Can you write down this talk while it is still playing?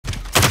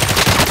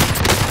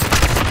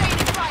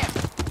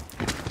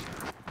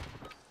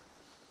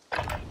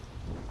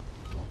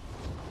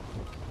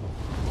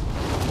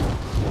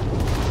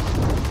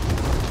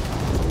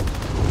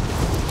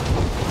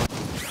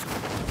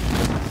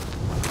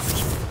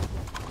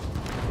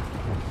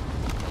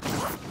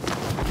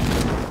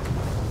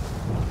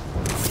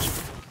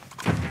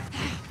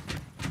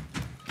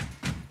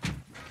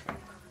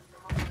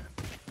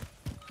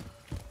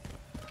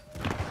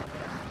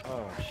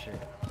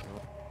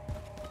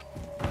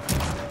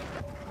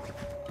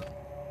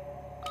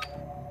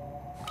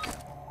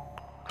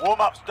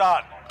Warm-up's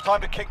done.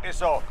 Time to kick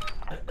this off.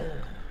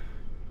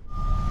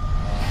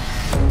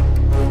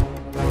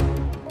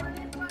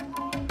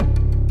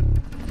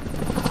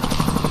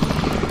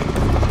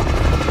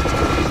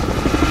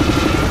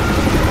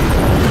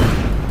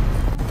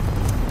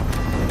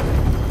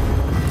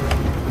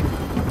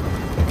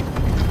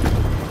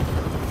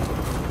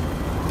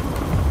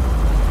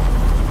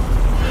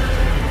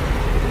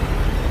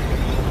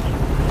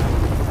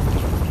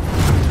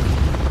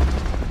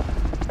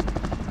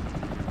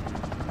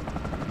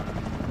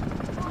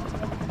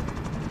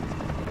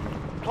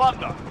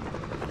 Plunder.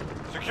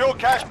 Secure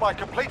cash by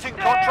completing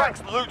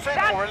contracts, looting,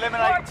 or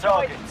eliminating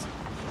targets.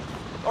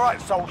 Alright,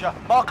 soldier.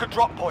 Mark a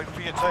drop point for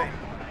your team.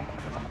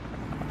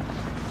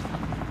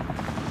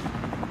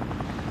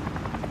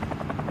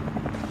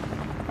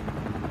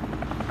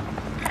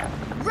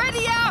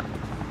 Ready up!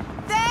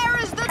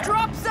 There is the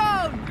drop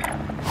zone!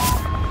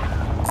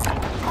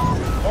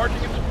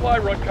 Marking a supply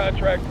run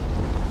contract.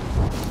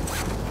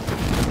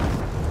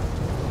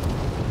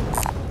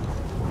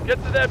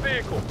 Get to that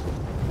vehicle.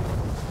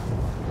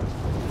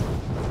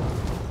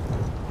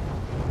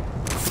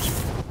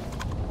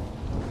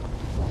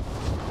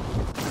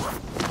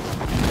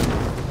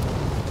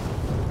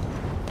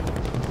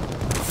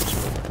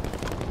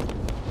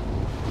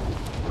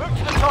 Move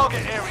to the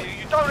target area.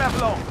 You don't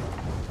have long.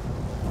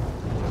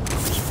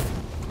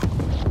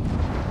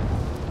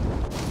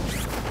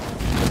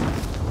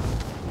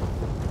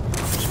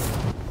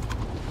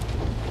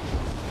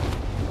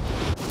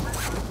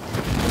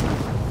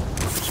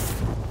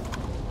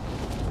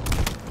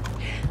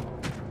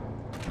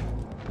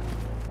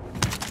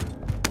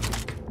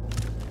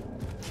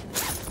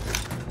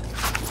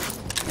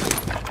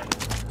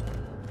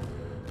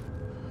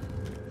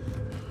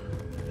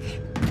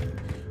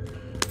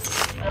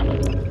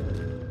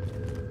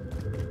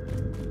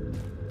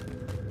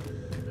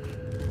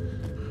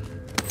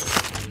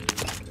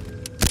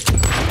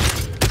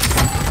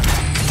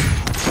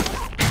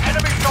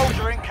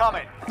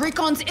 Coming.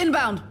 Recon's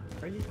inbound.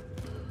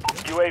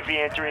 UAV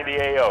entering the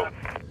AO.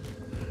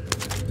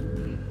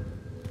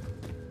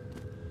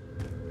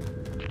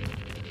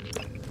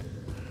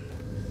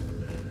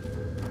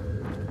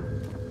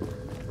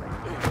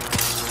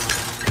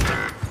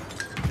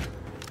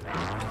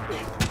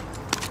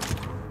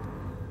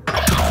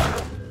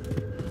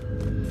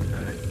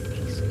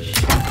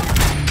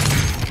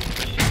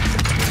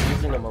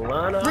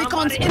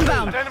 Recon's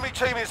inbound. An enemy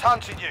team is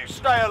hunting you.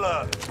 Stay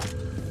alert.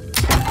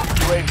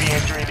 UAV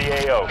entering the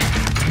AO.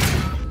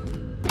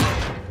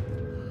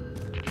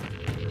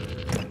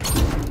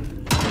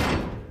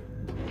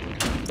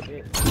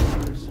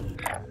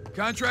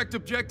 Contract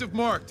objective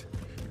marked.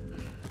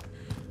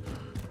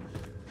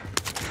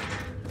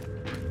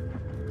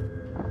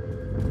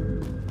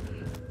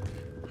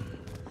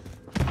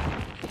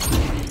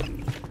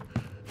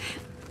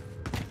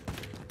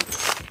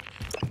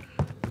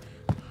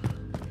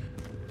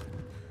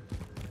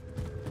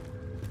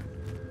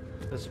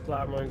 The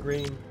supply run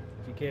green,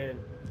 if you can.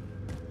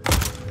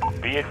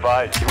 Be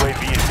advised,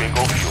 UAV is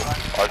bingo fuel.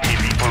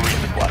 RTB for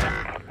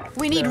resupply.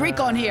 We need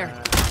recon here.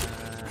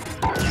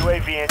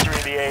 UAV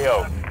entering the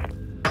AO.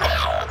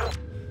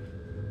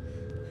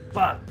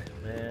 Fuck,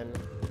 man.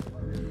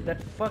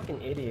 That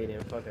fucking idiot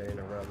didn't fucking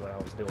interrupt what I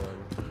was doing.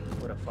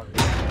 What a fucking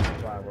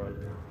supply run.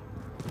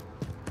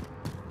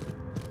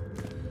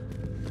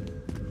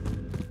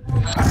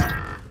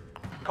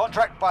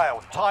 Contract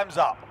failed. Time's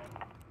up.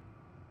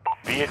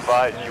 Be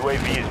advised,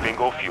 UAV is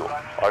bingo fuel.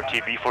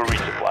 RTB for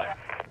resupply.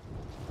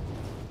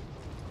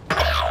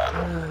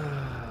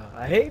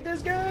 I hate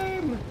this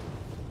game!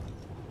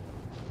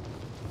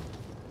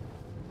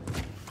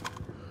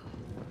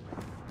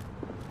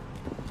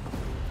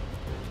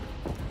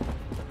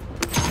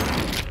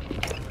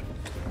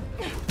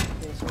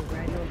 Okay, so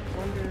random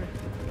plunder.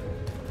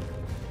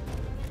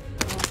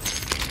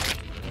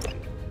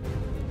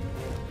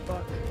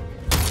 Fuck.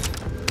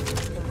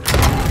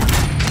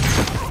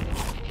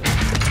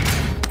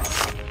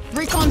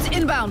 Recon's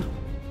inbound.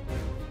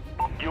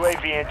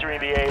 UAV entering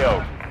the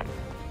AO.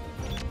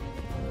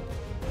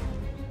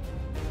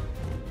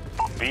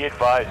 Be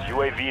advised,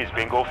 UAV is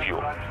bingo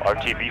fuel.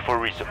 RTB for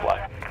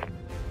resupply.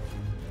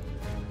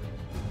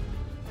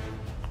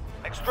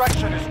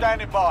 Extraction is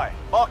standing by.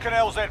 Mark an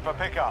LZ for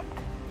pickup.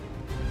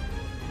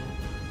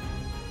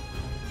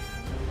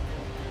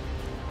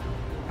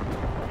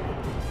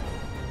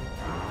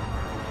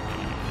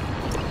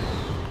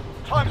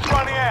 Time's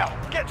running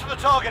out. Get to the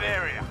target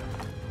area.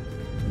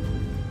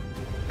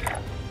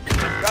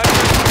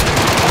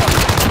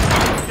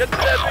 Get to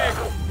that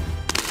vehicle.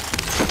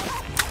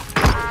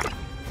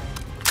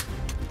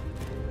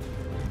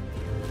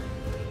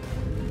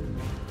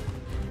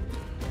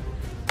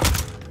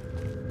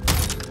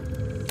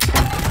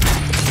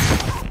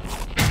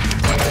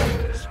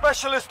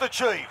 Specialist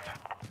achieved.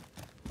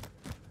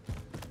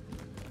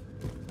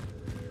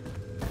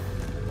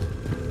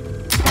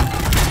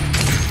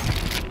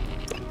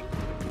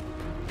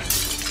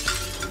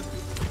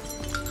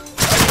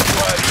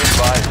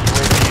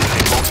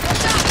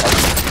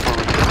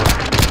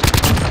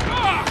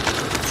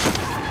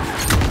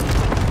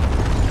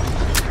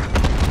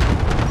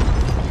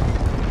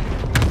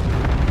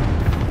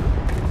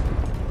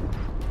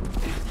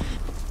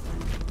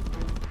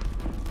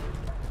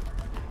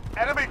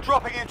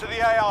 dropping into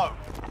the AO.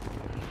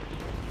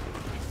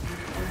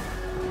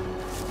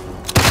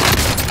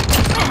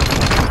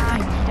 I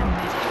need a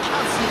minute.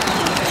 I'll see if I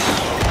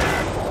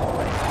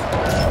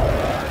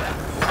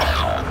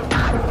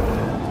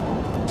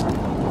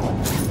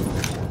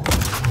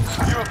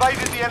You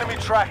evaded the enemy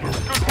trackers.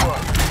 Good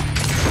work.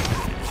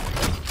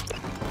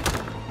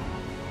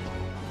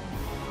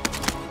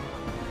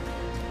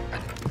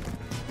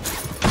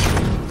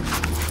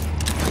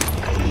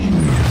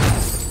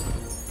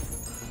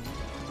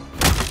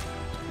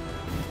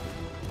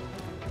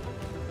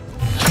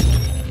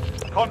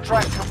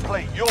 Contract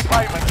complete. Your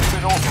payment has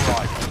been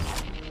authorized.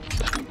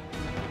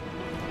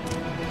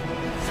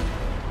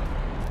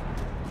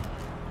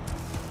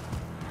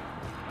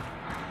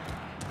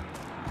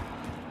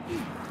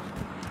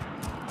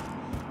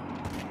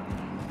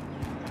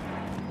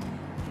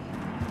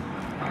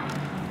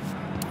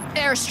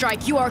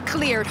 Airstrike, you are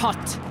cleared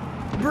hot.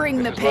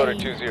 Bring the This is Loader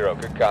pain.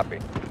 2-0. Good copy.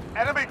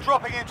 Enemy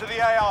dropping into the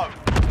AO.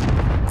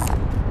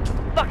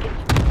 Fuck it.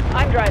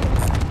 I'm driving.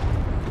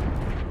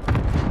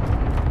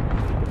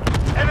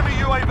 Enemy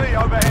UAV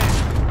overhead.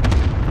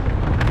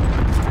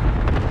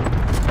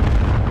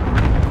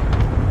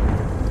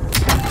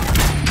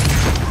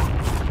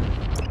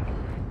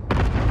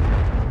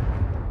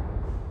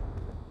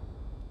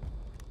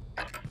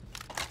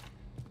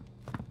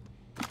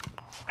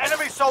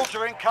 Enemy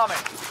soldier incoming.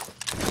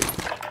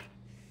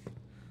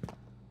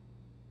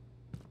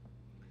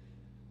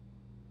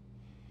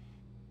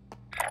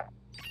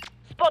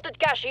 Spotted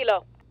cash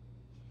helo.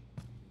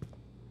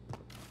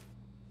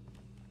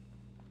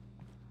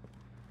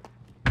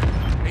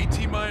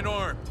 AT-mine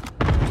armed.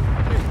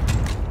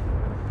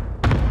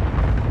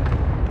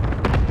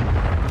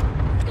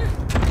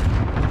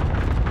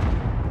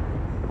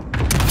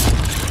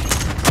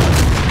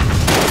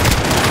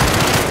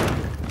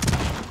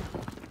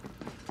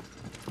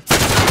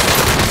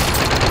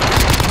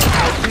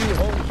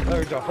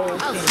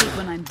 I'll sleep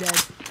when I'm dead.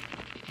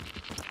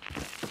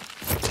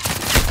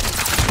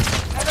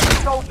 Enemy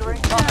soldier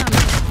incoming.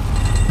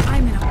 Damn.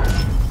 I'm in a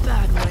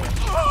bad way.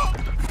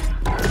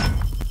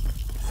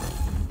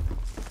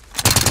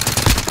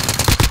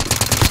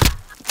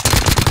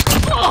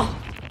 Oh!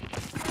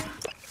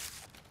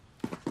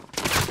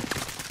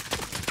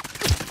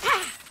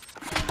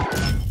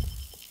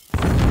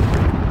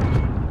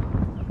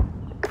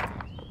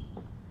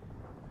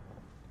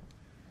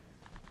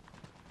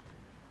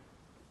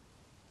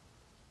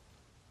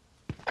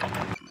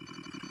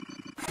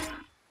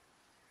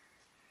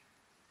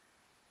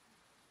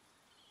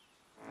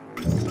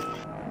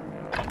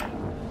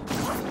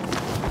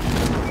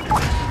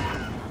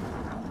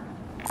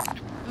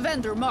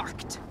 Vendor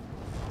marked.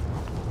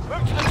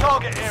 Move to the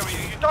target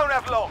area. You don't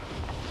have long.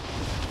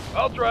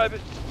 I'll drive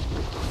it.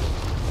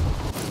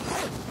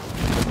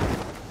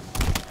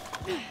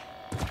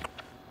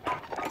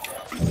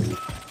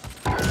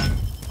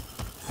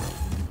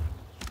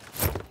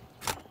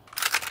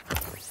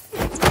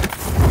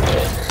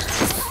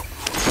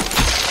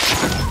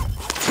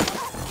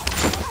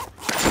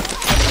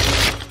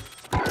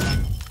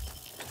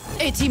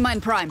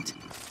 AT-mine primed.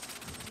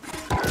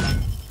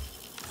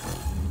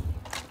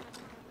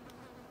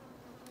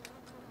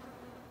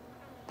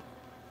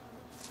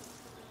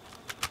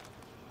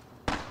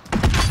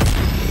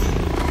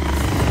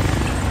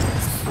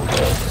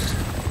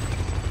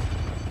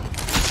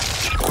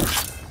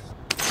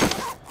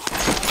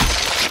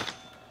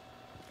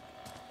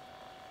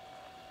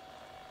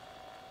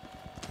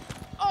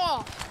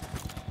 Oh!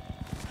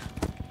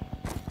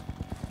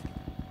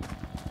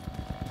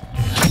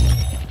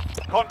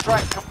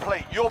 Contract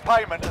complete. Your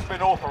payment has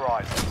been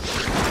authorized.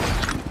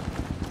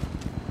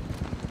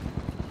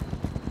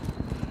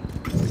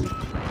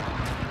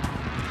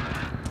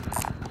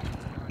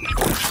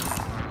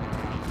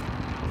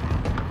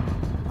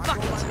 Fuck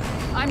it.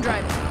 I'm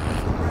driving.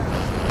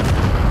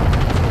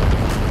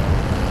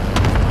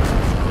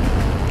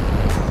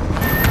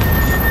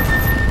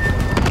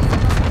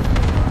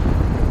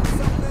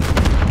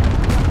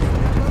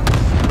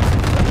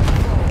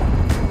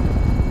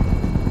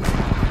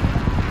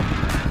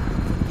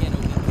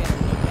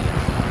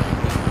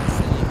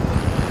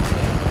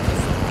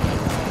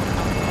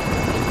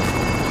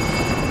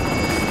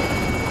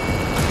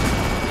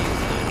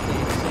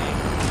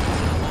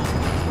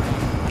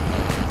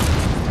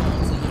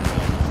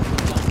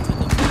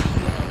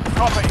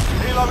 Copy.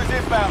 Helo is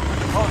inbound for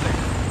deposit.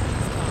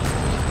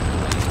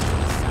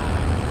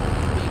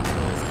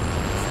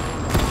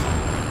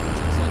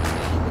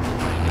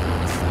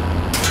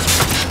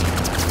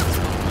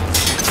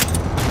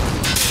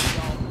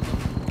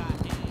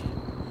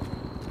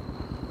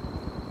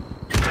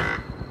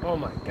 Oh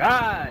my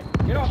god!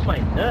 Get off my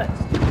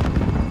nuts!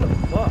 What the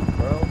fuck,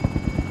 bro?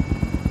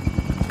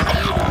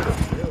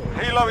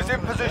 Helo is in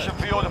position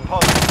for your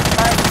deposit.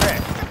 Stand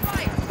set.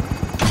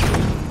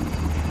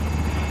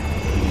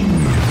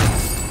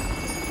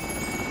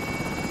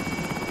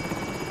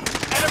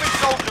 Enemy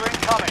soldier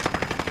incoming.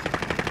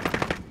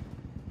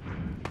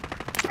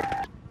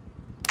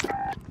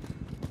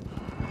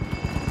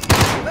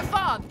 The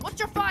fog, what's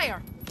your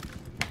fire?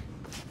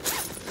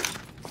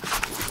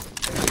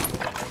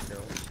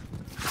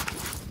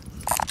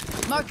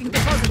 Marking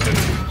deposit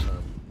balloon.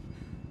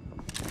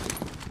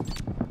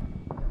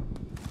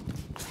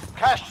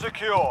 Cash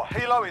secure.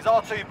 Helo is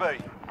RTB.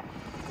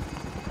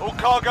 All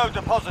cargo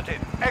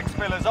deposited.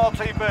 Exfil is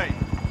RTB.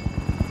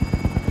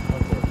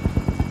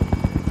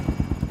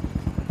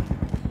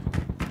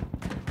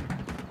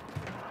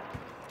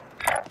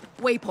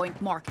 Waypoint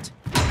marked.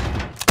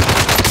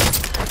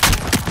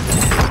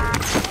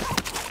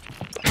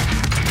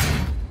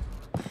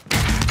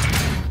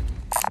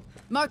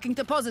 Marking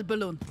deposit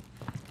balloon.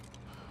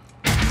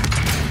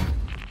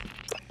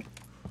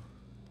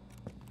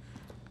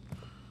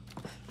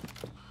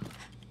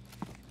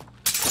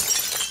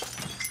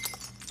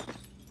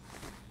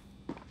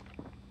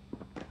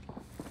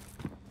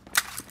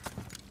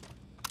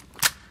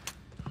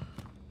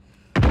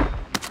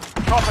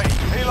 Copy.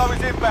 Helo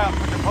is inbound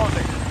for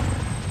deposit.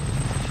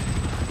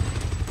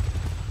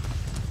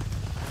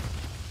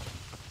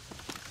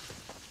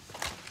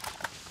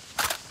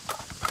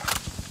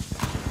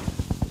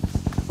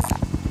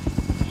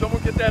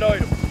 Someone get that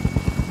item.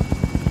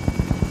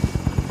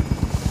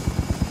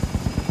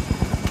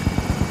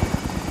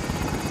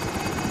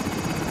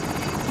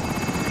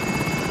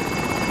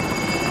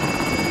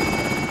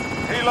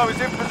 Helo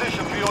is in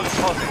position for your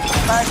deposit.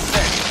 Mag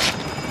set.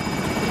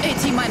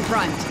 AT mine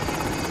primed.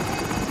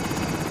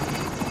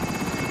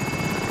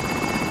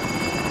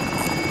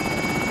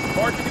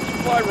 Marking a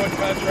supply run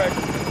contract.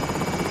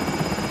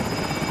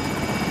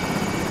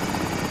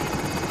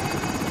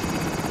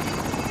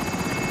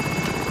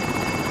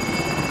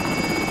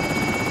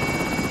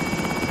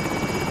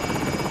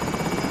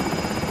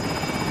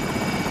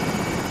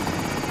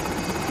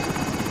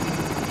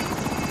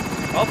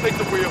 I'll take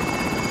the wheel.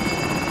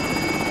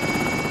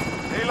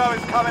 Helo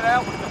is coming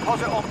out with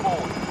deposit on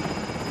board.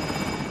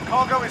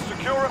 Cargo is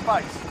secure at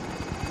base.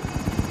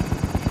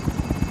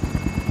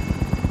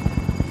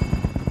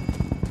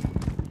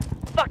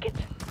 Fuck it.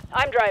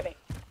 I'm driving.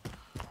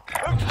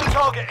 Move to the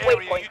target area.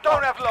 Waypoint You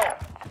don't have long.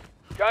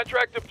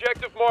 Contract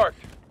objective marked.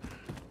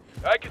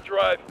 I can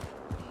drive.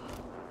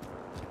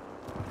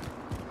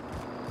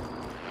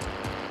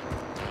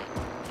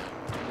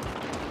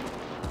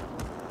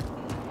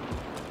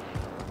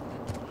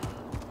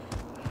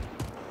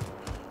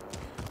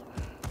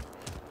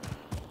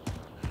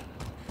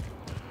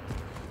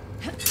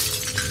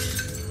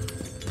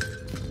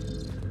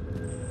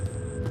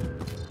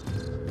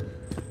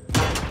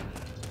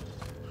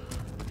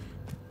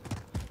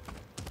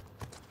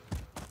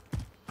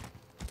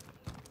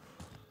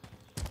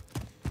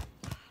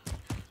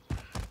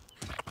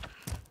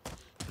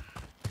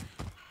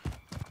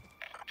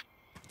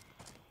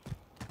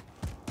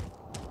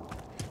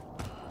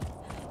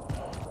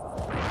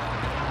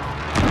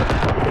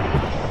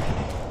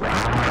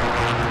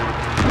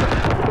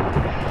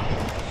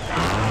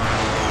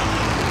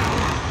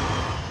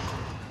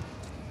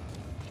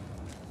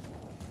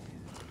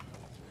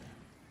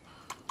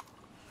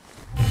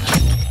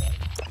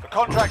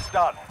 Contract's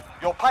done.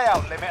 Your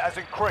payout limit has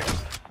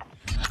increased.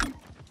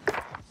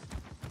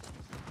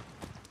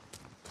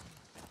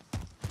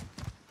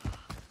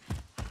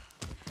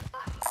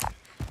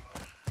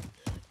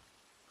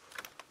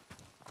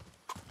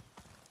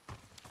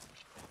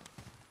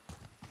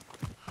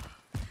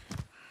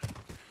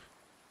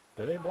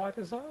 Did they block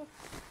us off?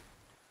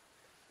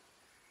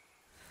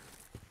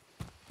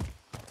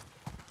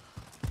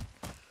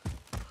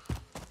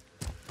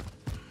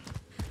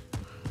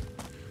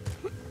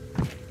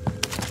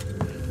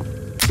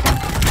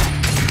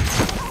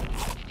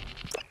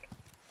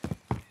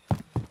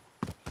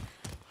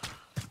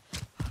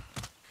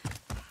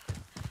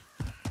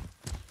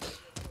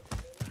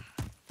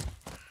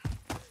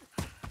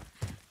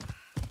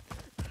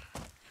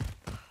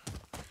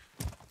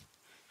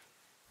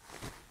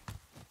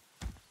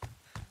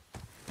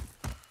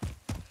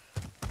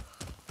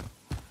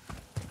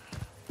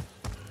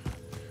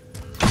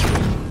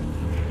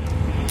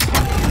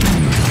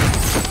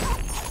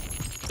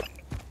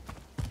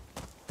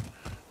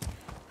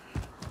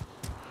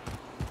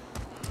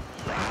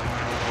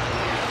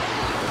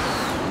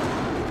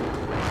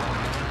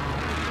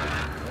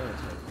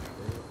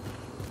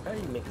 How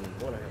do you make me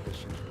want to have this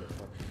shit from the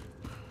fuck?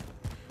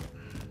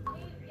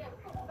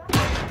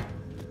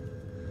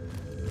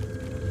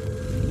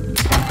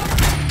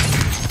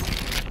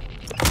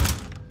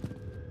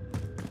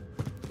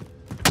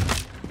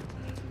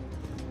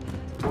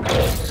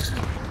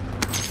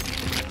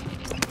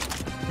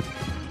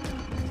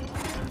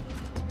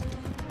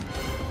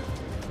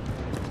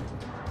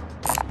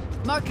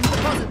 Marking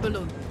deposit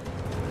balloon.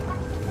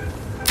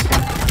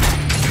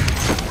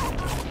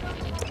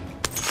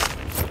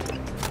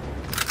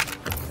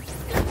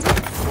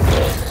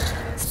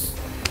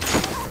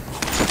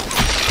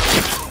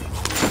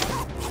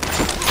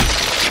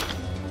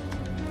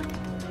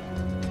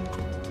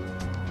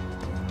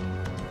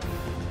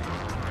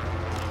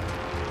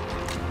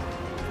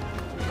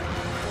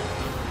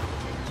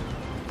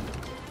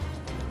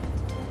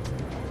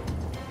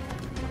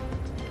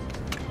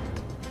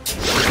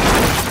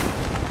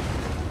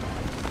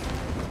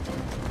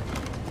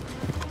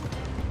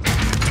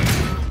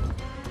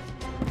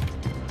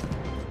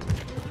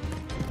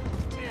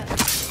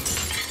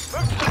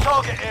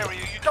 target area.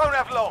 You don't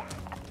have long.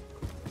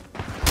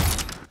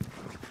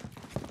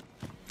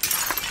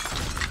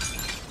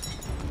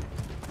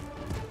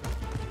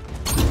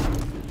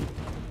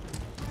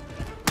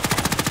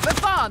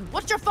 Vaughn,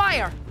 what's your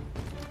fire?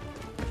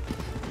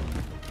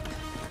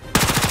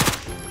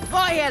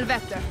 Vad i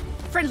helvete?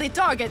 Friendly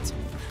target.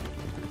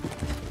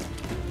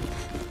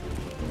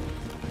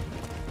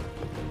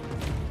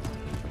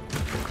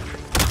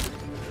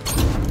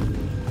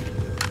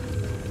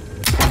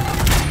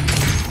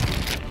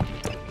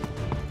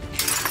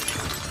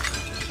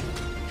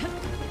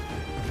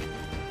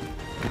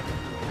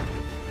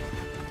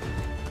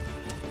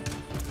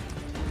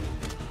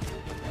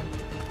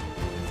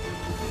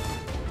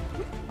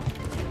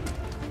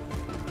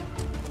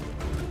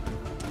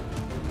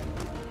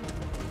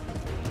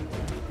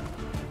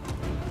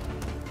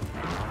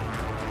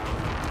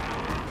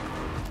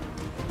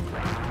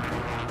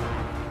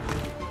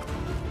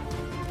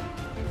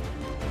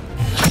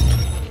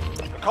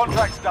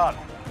 Contract's done.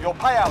 Your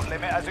payout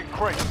limit has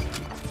increased.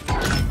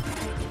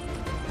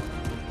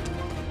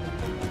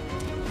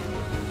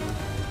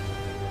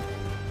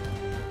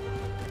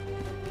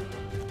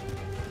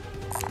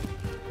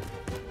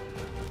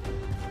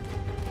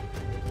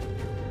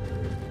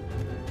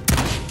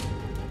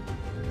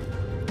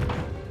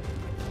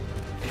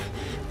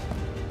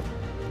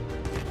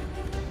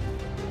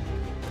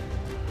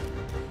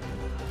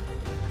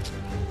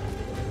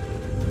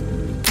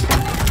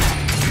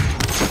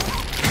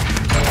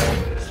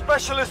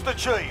 Specialist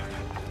achieved.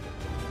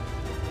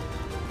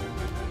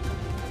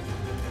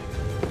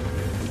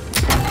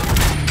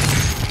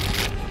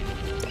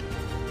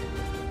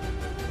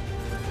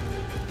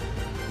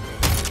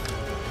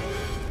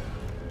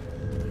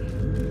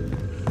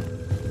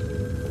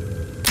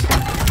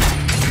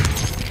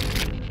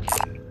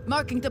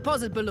 Marking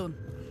deposit balloon.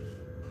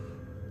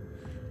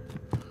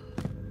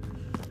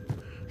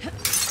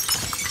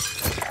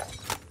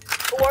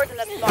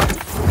 Coordinates marked.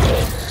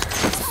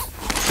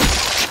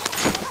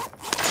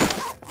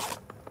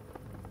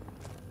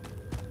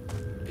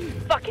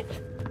 Fuck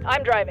it.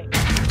 I'm driving.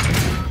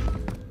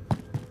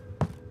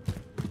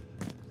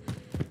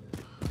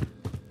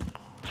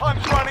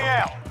 Time's running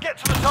out. Get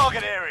to the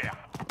target area.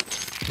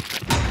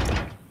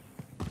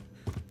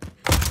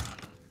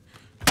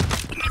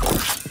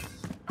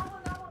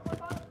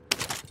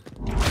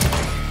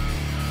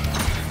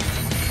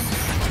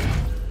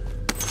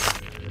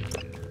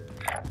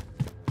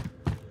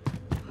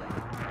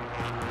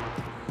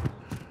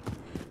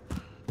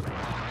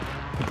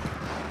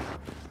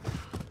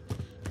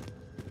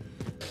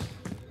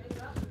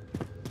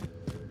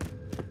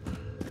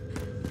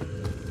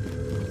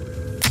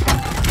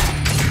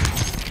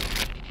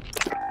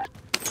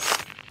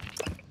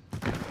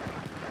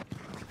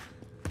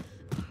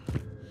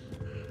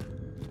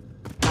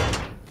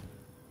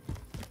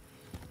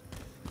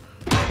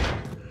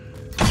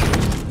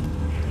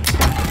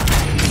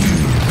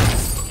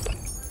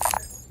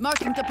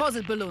 Marking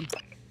deposit balloon.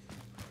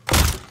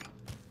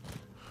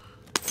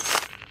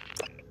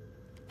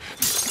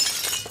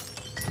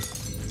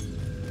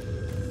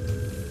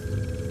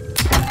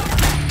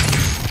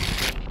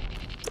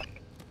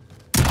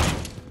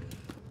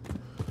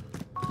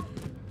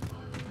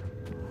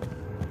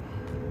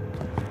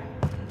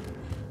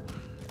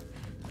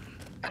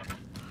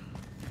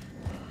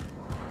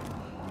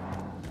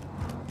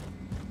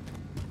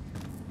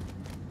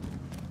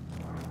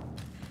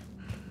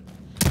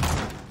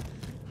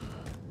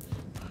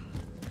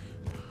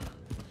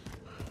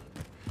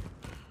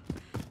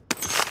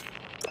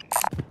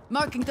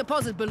 Marking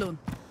deposit balloon.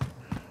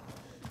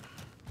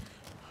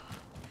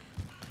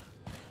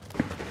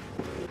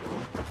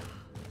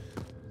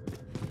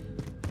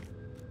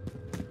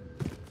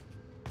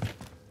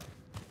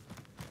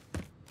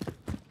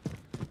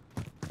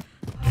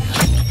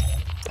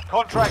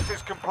 Contract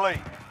is complete.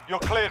 You're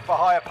cleared for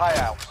higher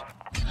payouts.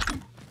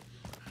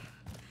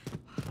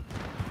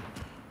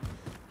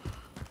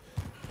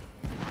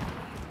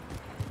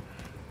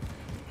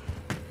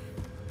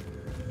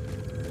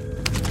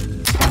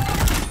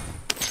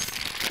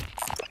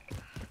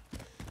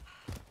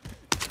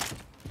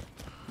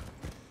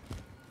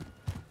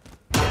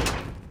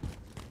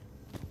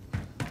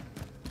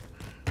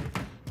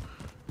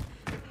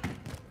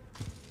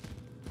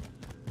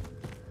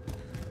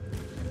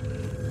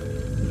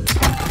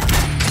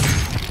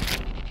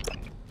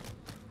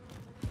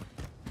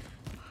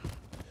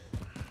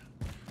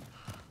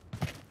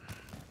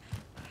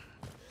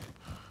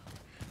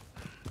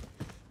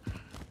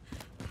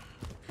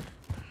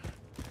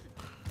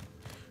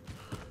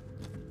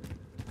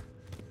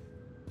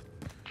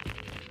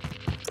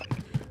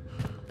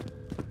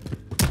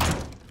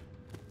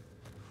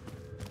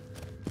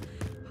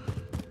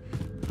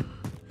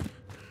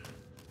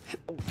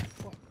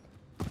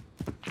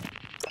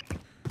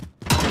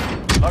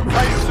 Locate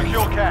and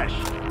secure cash.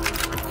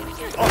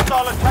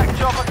 Hostile attack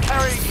chopper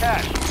carrying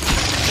cash.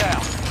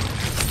 Down.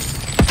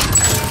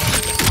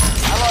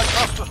 Allied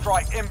cluster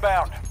strike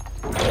inbound.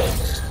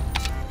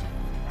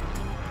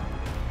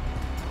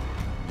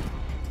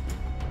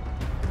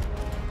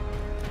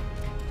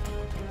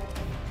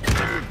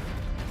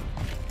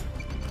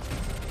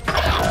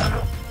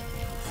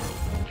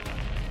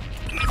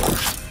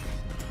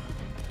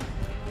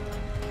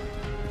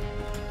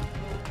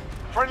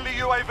 Friendly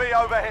UAV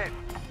overhead.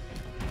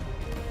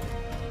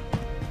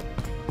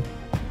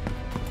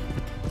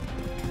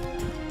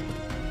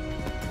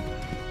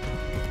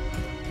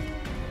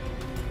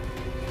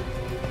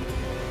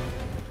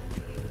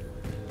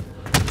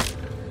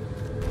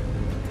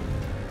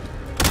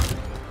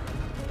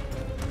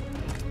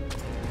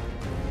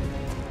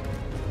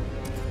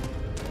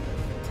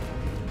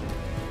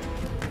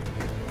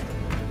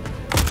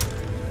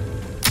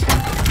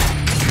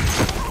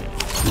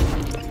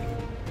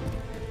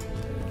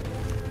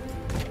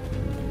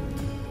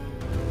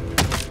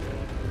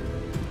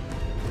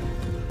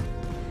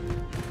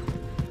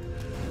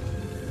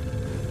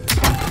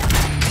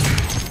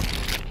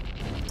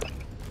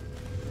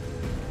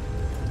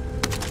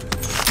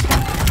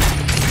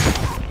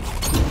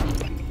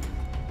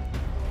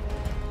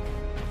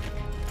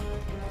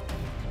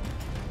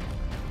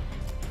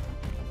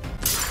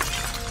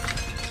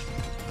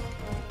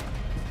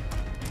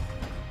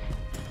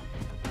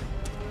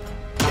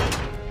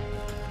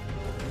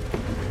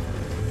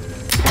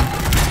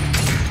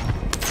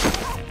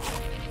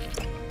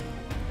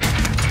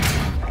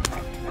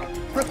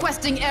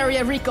 Requesting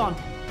area recon.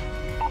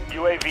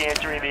 UAV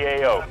entering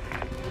the AO.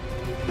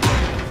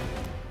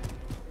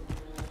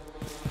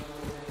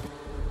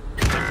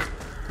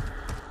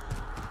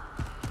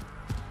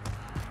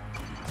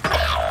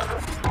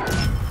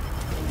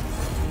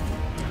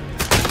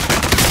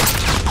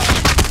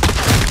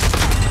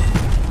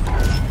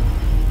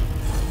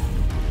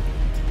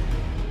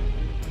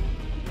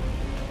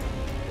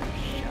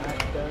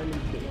 Shotgun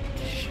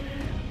bitch.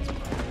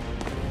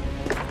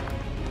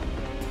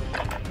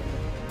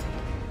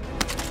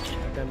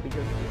 Shotgun be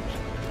your bitch.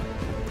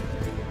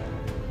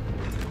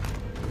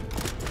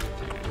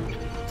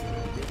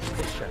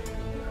 Good shot.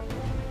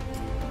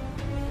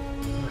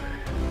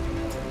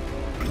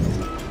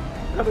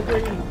 Another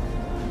green.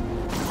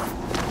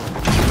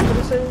 I'm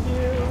gonna save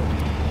you.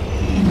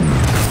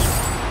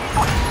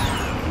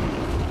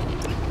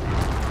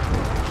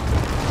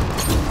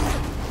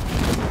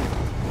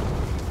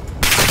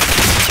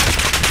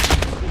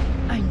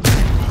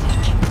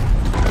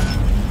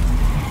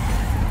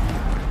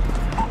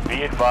 Be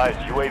advised,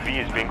 UAV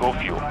is bingo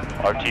fuel.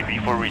 RTV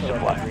for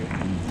resupply.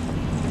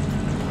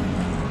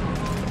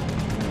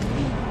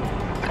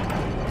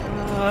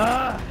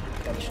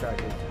 Got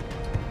distracted.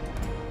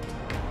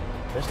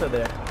 They're still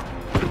there.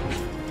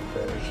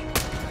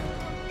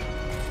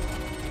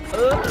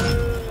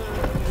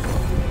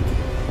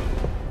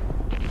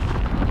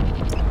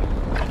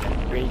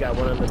 Green got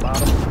one on the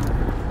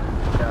bottom.